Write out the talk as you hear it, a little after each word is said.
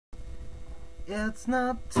It's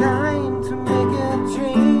not time to make a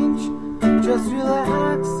change. Just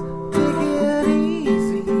relax, take it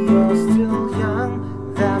easy. You're still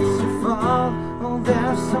young, that's your fault. Oh,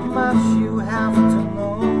 there's so much you have to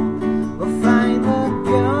know. Well, find a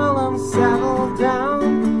girl and settle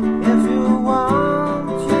down. If you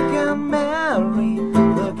want, you can marry.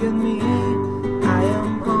 Look at me, I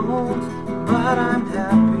am old, but I'm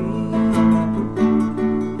happy.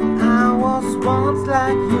 I was once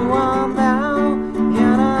like you are now,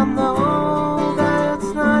 yet I know that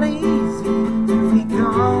it's not easy to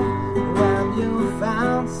recall when you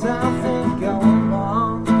found something going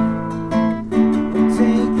wrong. But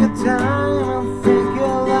take your time and think a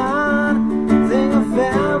lot. Think of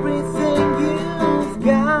everything you've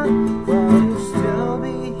got. Will you still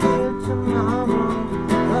be here tomorrow?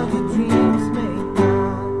 But your dreams may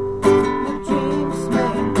not. Your dreams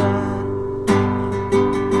may not.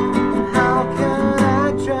 How can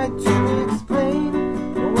I try to explain?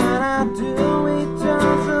 When I do, it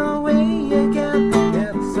turns away again.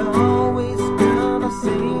 It's always been the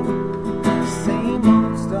same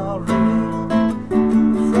old story.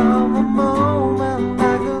 From the moment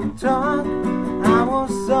I could talk, I was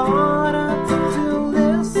so